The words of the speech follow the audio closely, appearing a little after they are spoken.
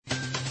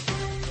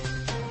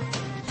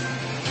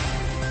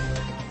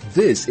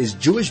This is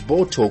Jewish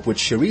Board Talk with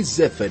Cherise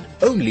Zifford,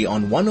 only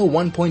on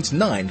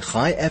 101.9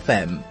 Chai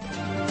FM.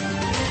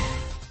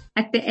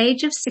 At the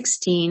age of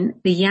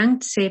 16, the young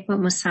Tshepo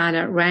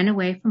Mosala ran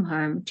away from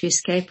home to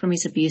escape from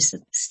his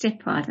abusive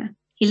stepfather.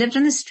 He lived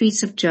on the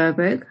streets of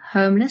Joburg,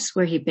 homeless,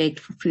 where he begged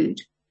for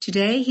food.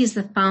 Today, he's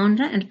the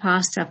founder and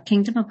pastor of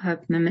Kingdom of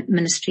Hope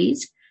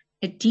Ministries,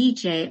 a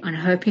DJ on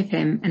Hope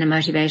FM, and a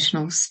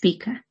motivational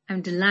speaker.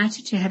 I'm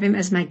delighted to have him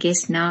as my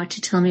guest now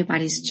to tell me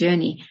about his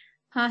journey.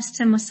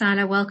 Pastor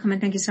Mosala, welcome, and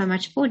thank you so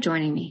much for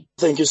joining me.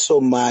 Thank you so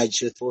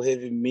much for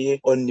having me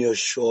on your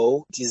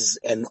show. It is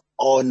an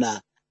honor.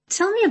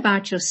 Tell me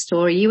about your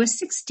story. You were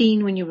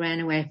 16 when you ran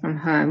away from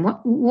home.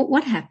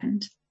 What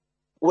happened?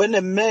 When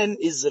a man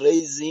is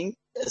raising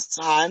a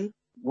son,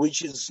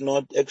 which is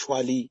not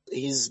actually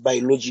his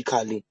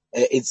biologically,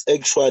 it's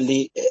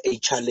actually a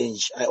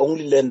challenge. I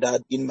only learned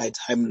that in my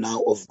time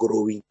now of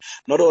growing.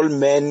 Not all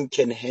men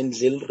can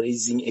handle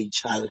raising a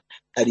child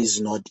that is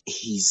not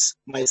his.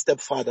 My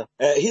stepfather,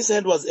 his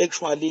hand was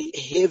actually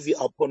heavy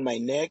upon my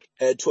neck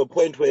to a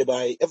point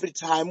whereby every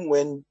time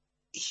when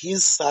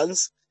his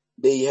sons,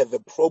 they have a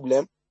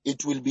problem,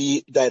 it will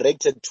be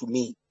directed to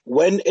me.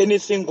 When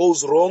anything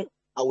goes wrong,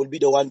 I will be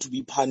the one to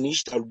be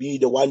punished. I'll be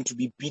the one to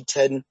be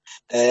beaten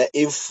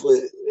if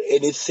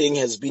anything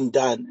has been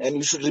done. And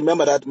you should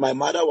remember that my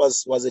mother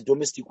was a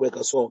domestic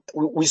worker. So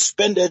we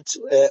spend it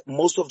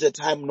most of the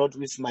time not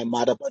with my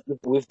mother, but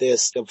with their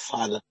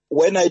stepfather.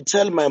 When I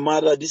tell my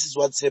mother this is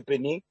what's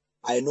happening,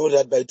 I know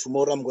that by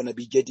tomorrow I'm going to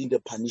be getting the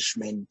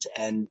punishment.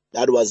 And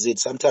that was it.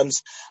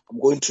 Sometimes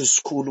I'm going to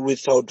school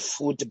without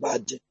food,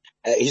 but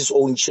his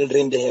own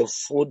children, they have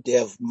food, they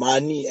have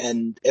money,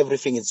 and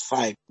everything is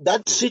fine.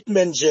 That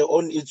treatment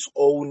on its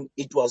own,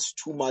 it was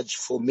too much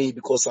for me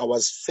because I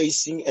was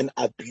facing an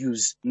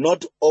abuse,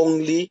 not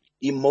only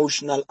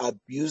emotional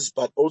abuse,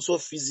 but also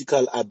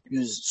physical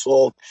abuse.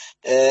 So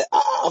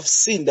I've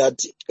seen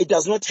that it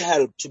does not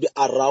help to be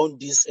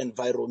around this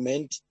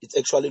environment. It's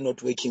actually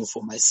not working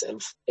for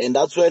myself. And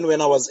that's when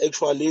I was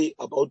actually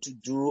I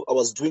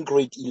was doing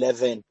grade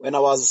 11. When I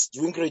was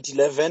doing grade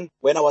 11,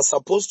 when I was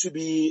supposed to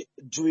be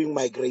doing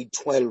my grade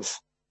 12,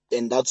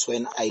 and that's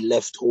when I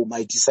left home.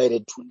 I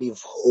decided to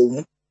leave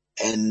home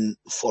and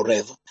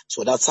forever.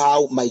 So that's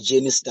how my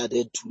journey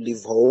started, to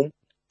leave home.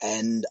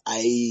 And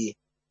I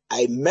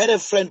met a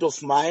friend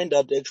of mine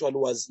that actually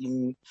was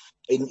in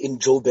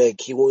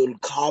Joburg. He will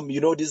come,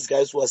 these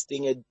guys who are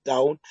staying at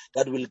town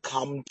that will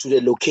come to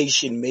the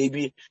location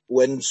maybe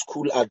when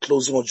school are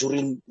closing or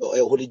during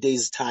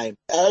holidays time.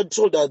 I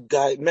told that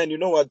guy, man, you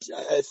know what?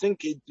 I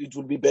think it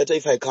would be better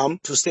if I come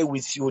to stay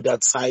with you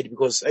that side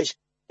because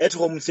at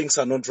home things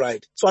are not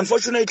right. So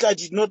unfortunately, I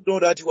did not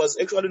know that he was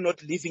actually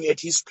not living at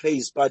his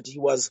place, but he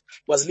was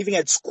living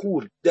at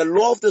school. The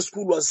law of the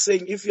school was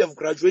saying if you have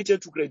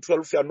graduated to grade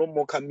 12, you are no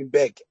more coming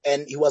back.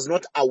 And he was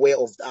not aware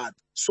of that.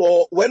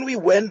 So when we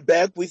went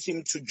back with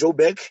him to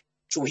Joburg,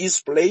 to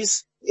his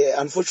place,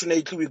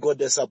 unfortunately, we got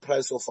the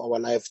surprise of our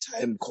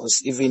lifetime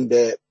because even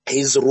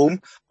his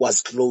room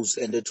was closed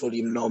and they told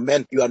him, no,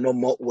 man, you are no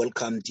more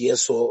welcome here.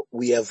 So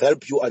we have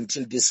helped you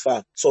until this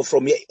far. So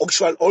from here,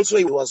 actually, also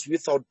he was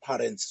without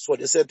parents. So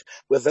they said,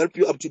 we've helped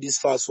you up to this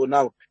far. So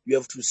now you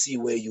have to see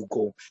where you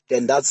go.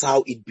 Then that's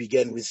how it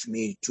began with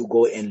me to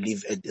go and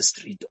live at the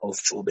street of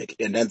Joburg.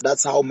 And then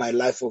that's how my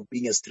life of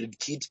being a street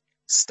kid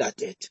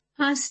started.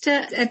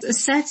 Pastor, it's a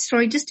sad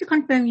story. Just to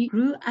confirm, you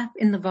grew up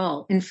in the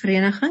Vaal, in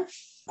Vereeniging?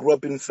 Grew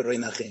up in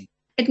Vereeniging.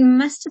 It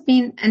must have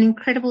been an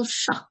incredible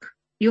shock,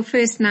 your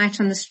first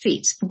night on the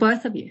streets, for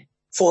both of you.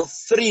 For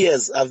 3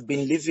 years,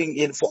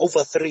 for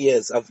over 3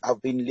 years,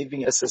 I've been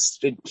living as a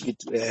street kid.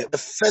 The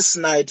first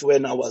night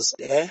when I was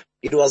there,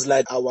 it was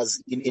like I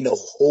was in a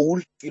hole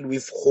filled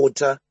with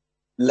water.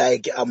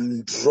 Like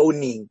I'm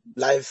drowning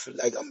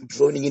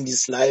in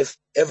this life.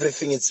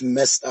 Everything is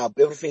messed up.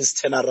 Everything is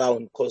turned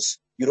around because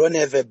you don't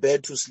have a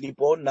bed to sleep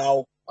on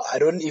now. I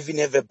don't even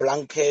have a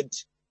blanket.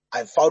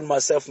 I found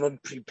myself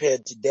not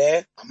prepared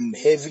there. I'm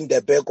having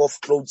the bag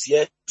of clothes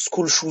here,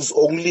 school shoes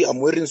only. I'm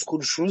wearing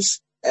school shoes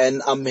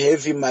and I'm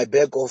having my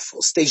bag of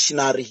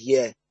stationery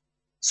here.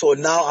 So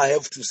now I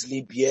have to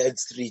sleep here at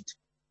street.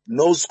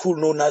 No school,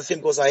 no nothing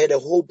because I had a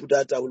hope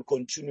that I will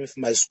continue with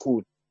my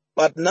school.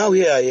 But now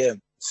here I am.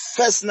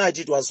 First night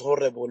it was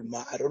horrible,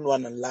 ma. I don't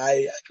want to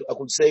lie. I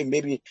could say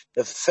maybe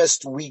the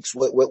first weeks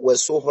were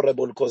so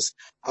horrible because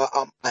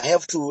I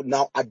have to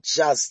now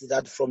adjust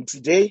that from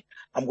today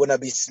I'm going to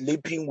be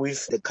sleeping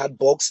with the card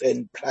box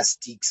and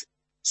plastics.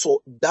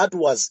 So that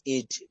was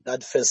it,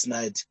 that first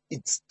night.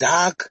 It's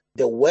dark.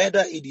 The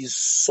weather, it is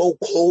so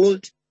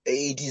cold.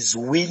 It is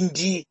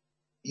windy.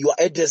 You are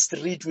at the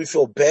street with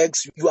your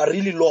bags. You are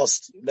really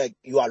lost. Like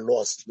you are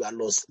lost,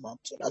 mom.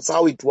 So that's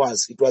how it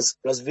was. It was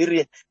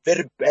very,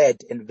 very bad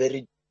and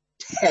very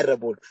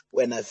terrible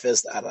when I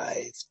first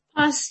arrived.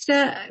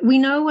 Pastor, we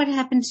know what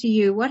happened to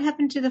you. What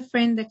happened to the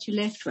friend that you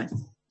left with?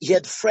 He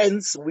had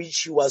friends which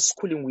he was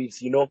schooling with,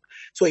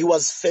 So he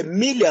was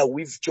familiar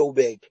with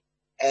Joburg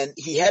and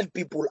he had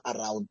people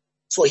around.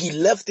 So he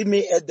left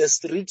me at the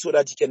street so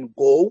that he can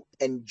go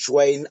and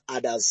join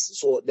others.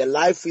 So the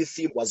life with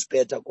him was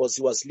better because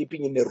he was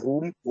sleeping in a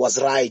room. He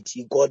was right.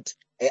 He got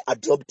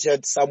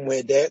adopted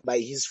somewhere there by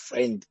his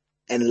friend.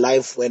 And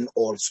life went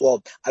on.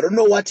 So I don't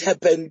know what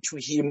happened to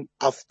him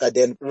after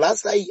then.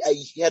 Last I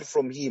heard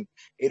from him,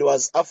 it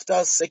was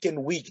after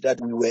second week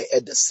that we were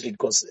at the street,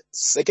 because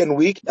second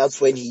week,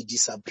 that's when he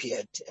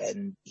disappeared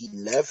and he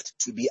left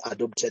to be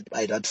adopted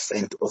by that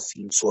friend of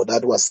him. So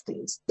that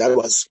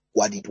was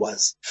what it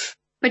was.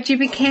 But you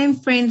became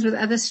friends with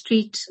other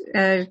street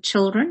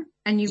children,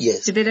 and you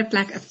Yes. developed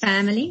like a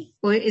family,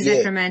 or is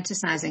that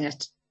romanticizing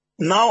it?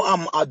 Now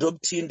I'm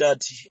adopting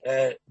that.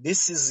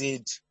 This is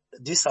it.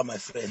 These are my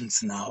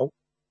friends now.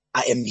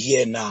 I am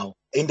here now.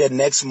 In the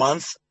next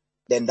month,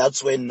 then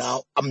that's when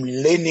now I'm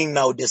learning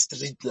now the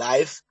street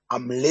life.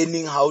 I'm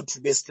learning how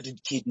to be a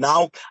street kid.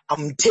 Now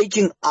I'm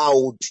taking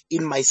out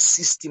in my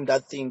system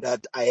that thing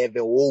that I have a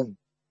home.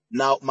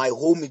 Now my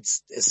home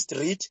is a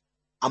street.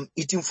 I'm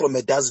eating from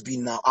a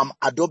dustbin now. I'm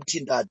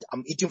adopting that.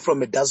 I'm eating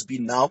from a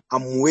dustbin now.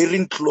 I'm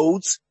wearing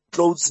clothes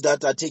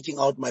that are taking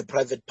out my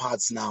private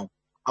parts now.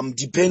 I'm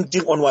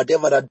depending on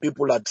whatever that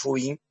people are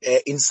throwing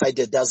inside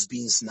the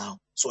dustbins now.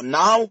 So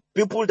now,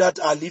 people that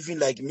are living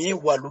like me,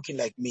 who are looking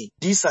like me,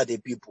 these are the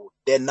people.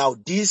 Then now,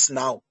 this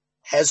now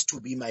has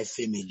to be my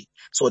family.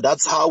 So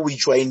that's how we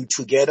join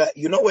together.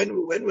 You know,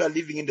 when we are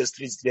living in the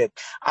streets there,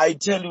 I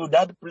tell you,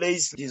 that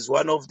place is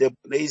one of the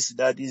places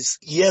that is,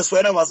 yes,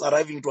 when I was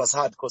arriving, it was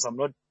hard because I'm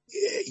not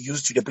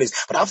used to the place.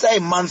 But after a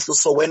month or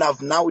so, when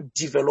I've now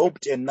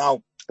developed and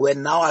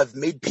when I've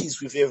made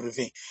peace with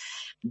everything,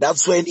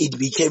 that's when it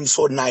became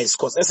so nice,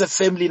 because as a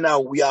family now,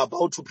 we are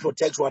about to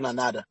protect one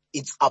another.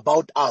 It's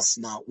about us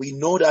now. We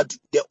know that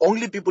the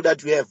only people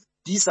that we have,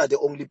 these are the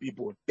only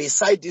people.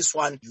 Beside this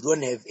one, you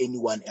don't have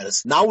anyone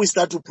else. Now we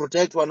start to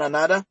protect one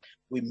another.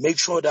 We make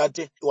sure that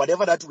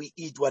whatever that we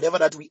eat, whatever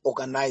that we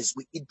organize,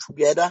 we eat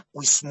together,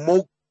 we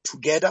smoke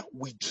together,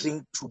 we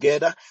drink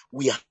together,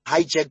 we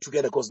hijack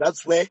together, because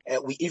that's where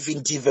we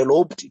even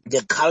developed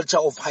the culture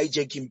of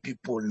hijacking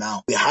people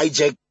now. We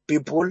hijack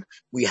people,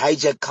 we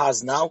hijack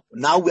cars now.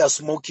 Now we are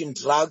smoking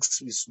drugs,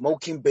 we're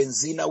smoking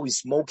benzina, we're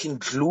smoking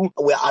glue.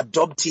 We're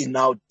adopting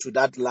now to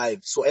that life.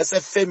 So as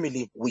a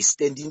family, we're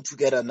standing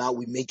together now,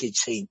 we make a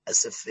change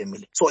as a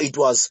family. So it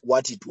was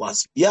what it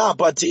was. Yeah,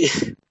 but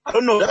I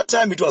don't know, that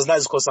time it was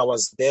nice because I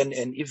was then,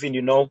 and even,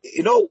 you know,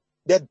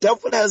 the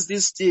devil has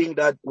this thing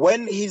that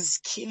when he's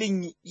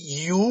killing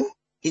you,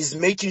 he's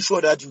making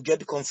sure that you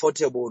get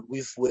comfortable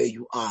with where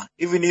you are.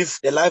 Even if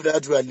the life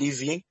that we are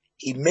living,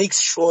 he makes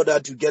sure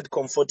that you get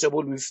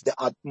comfortable with the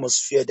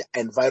atmosphere, the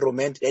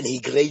environment, and he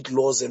creates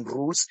laws and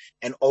rules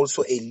and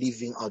also a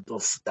living out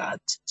of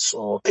that.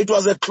 So it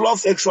was a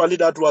cloth actually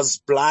that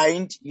was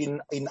blind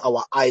in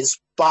our eyes,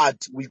 but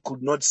we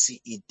could not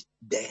see it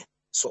there.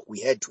 So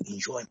we had to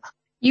enjoy.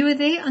 You were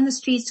there on the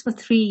streets for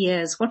 3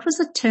 years. What was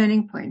the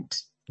turning point?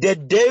 The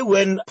day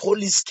when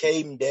police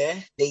came there,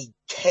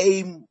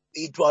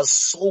 it was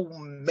so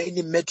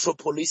many metro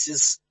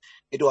polices.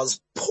 It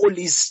was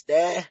police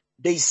there.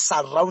 They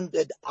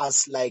surrounded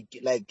us like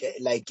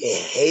a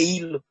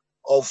hail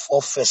of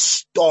a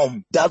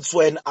storm. That's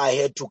when I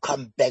had to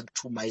come back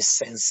to my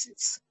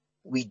senses.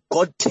 We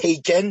got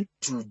taken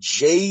to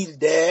jail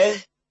there,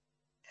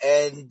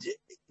 and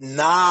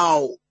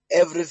now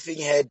everything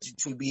had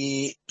to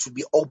be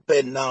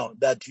open now,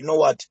 that, you know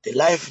what, the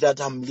life that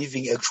I'm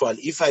living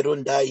actually, if I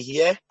don't die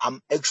here,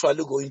 I'm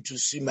actually going to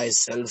see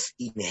myself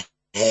in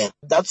here.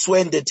 That's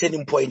when the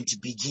turning point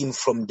began.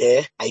 From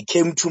there, I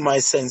came to my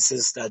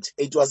senses that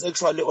it was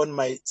actually on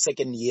my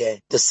second year,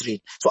 the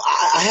street. So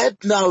I had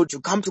now to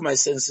come to my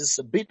senses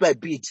bit by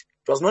bit.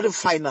 It was not a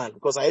final,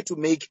 because I had to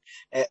make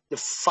the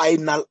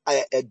final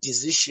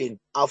decision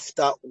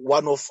after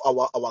one of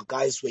our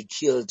guys were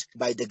killed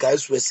by the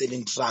guys who were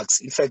selling drugs.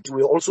 In fact,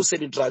 we were also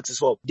selling drugs as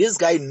well. This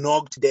guy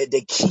knocked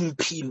the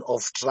kingpin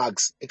of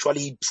drugs.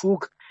 Actually, he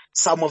took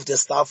some of the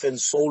stuff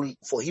and sold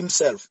for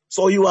himself.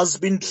 So he was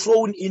being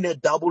thrown in a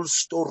double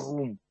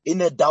storeroom,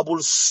 in a double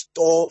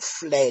store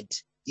flat.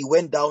 He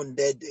went down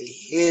there, the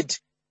head,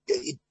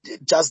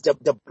 just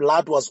the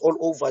blood was all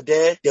over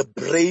there. The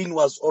brain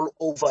was all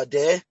over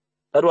there.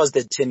 That was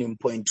the turning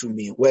point to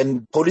me.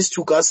 When police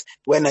took us,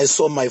 when I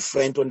saw my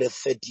friend on the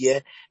third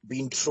year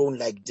being thrown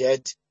like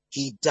that,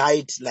 he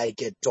died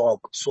like a dog.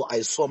 So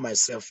I saw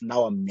myself,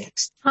 now I'm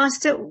next.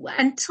 Pastor,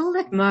 until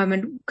that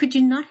moment, could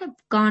you not have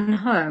gone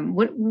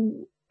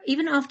home?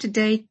 Even after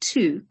day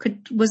 2,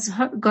 was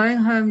going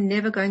home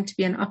never going to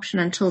be an option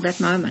until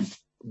that moment?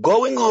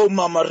 Going home,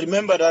 Mama,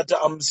 remember that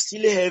I'm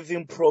still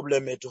having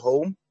problem at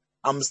home.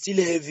 I'm still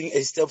having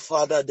a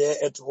stepfather there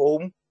at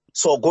home.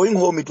 So going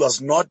home, it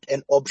was not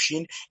an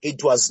option.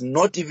 It was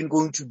not even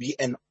going to be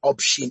an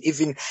option.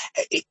 Even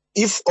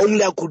if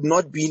only I could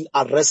not be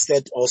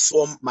arrested or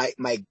saw my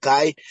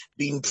guy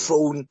being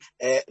thrown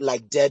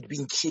like that,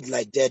 being killed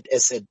like that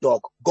as a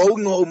dog.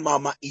 Going home,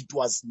 Mama, it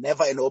was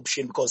never an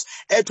option, because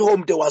at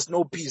home there was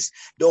no peace.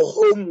 The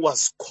home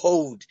was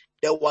cold.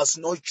 There was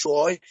no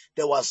joy.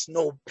 There was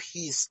no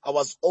peace. I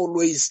was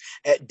always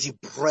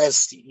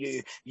depressed.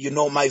 You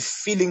know, my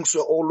feelings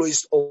were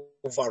always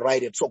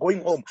overridden. So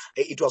going home,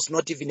 it was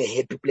not even a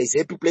happy place.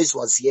 Happy place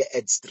was here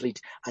at street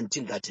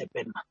until that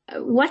happened.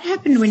 What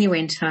happened when you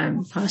went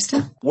home,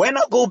 Pastor? When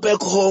I go back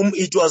home,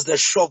 it was the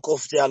shock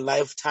of their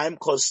lifetime,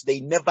 because they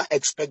never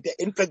expected.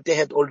 In fact, they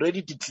had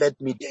already declared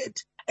me dead.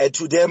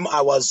 To them,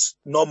 I was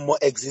no more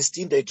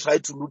existing. They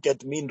tried to look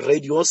at me in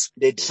radios.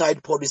 They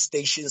tried police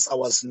stations. I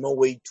was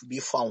nowhere to be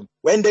found.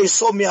 When they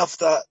saw me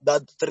after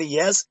that 3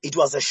 years, it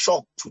was a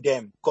shock to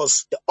them,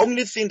 because the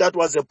only thing that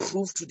was a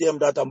proof to them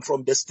that I'm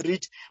from the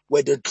street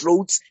were the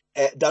clothes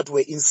that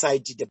were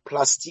inside the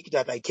plastic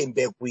that I came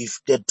back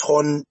with, the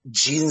torn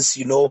jeans,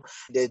 you know,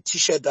 the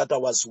t-shirt that I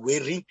was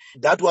wearing.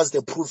 That was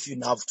the proof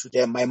enough to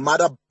them. My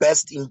mother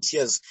burst in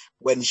tears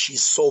when she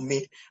saw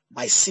me.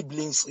 My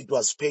siblings, it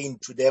was pain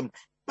to them.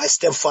 My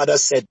stepfather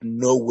said,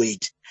 no,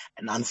 wait.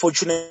 And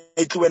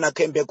unfortunately, when I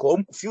came back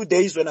home, a few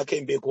days when I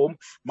came back home,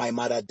 my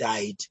mother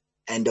died.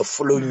 And the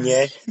following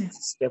year,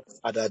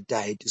 stepfather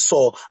died.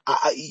 So,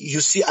 you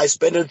see, I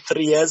spent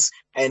 3 years,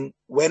 and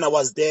when I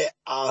was there,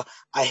 I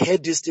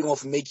had this thing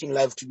of making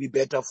life to be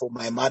better for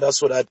my mother,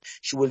 so that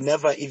she will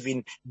never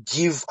even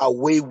give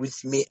away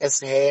with me as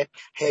her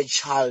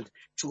child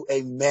to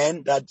a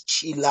man that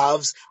she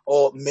loves,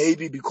 or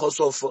maybe because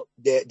of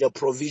the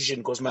provision,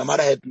 because my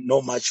mother had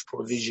no much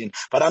provision.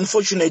 But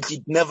unfortunately,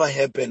 it never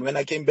happened. When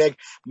I came back,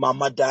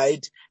 Mama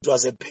died. It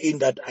was a pain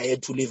that I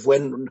had to live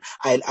when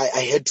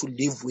I had to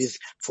live with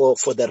for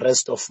the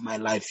rest of my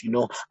life. You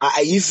know,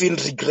 I even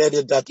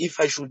regretted that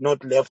if I should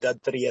not left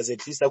that 3 years,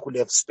 at least I could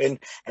have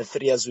spent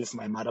 3 years with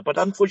my mother. But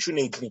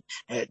unfortunately,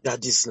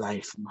 that is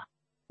life.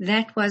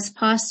 That was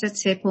Pastor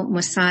Tshepo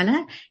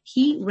Mosala.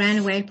 He ran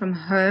away from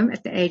home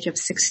at the age of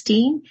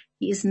 16.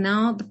 He is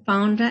now the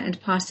founder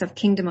and pastor of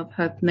Kingdom of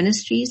Hope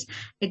Ministries,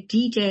 a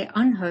DJ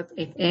on Hope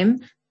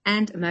FM,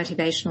 and a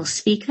motivational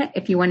speaker.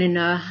 If you want to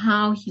know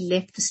how he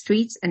left the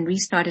streets and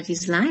restarted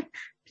his life,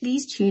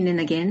 please tune in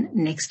again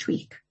next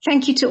week.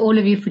 Thank you to all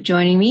of you for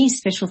joining me.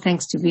 Special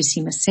thanks to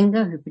Lucy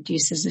Masinga, who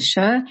produces the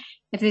show.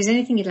 If there's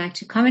anything you'd like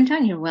to comment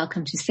on, you're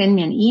welcome to send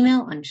me an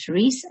email on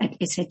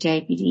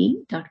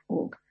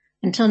Charisse@shjpd.org.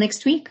 Until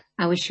next week,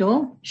 I wish you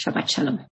all Shabbat Shalom.